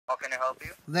How can I help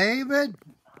you? David,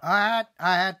 I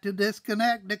had to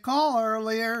disconnect the call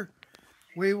earlier.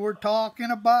 We were talking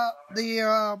about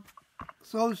the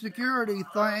Social Security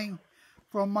thing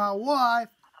from my wife,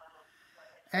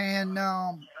 and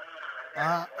I'm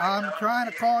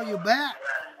trying to call you back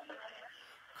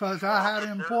because I had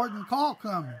an important call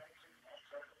coming.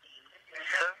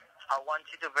 Sir, I want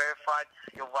you to verify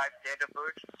your wife's date of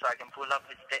birth so I can pull up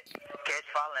his case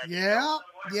file. And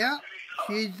Yeah.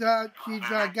 She's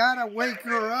I gotta wake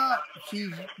her up.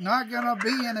 She's not gonna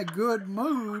be in a good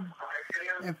mood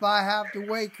if I have to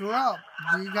wake her up.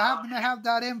 Do you happen to have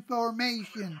that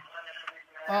information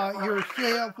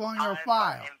yourself on your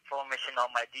file? Information on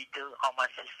my detail on my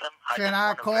system. Can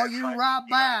I call you right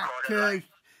back? Because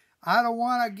I don't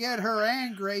want to get her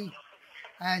angry,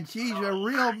 and she's a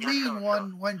real mean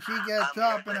one when she gets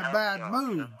up in a bad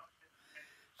mood.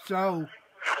 So,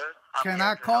 can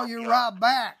I call you right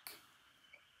back?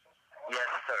 Yes,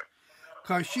 sir.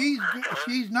 Because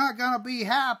she's not going to be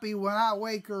happy when I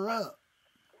wake her up.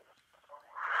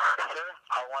 Sir,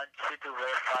 I want you to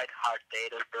verify her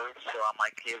date of birth so I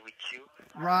might clear with you.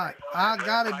 Right. I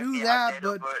got to do that,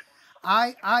 but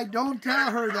I don't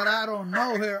tell her that I don't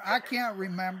know her. I can't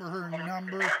remember her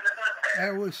number.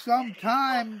 It was some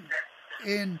time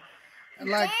in,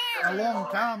 like, a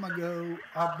long time ago,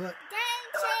 but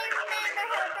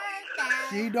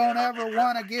she don't ever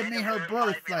want to give me her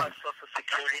birthday.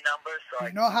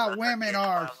 You know how women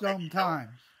are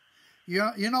sometimes.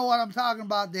 You know what I'm talking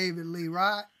about, David Lee,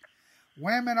 right?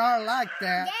 Women are like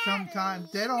that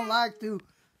sometimes. They don't like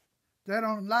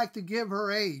to give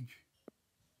her age.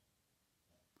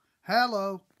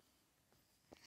 Hello.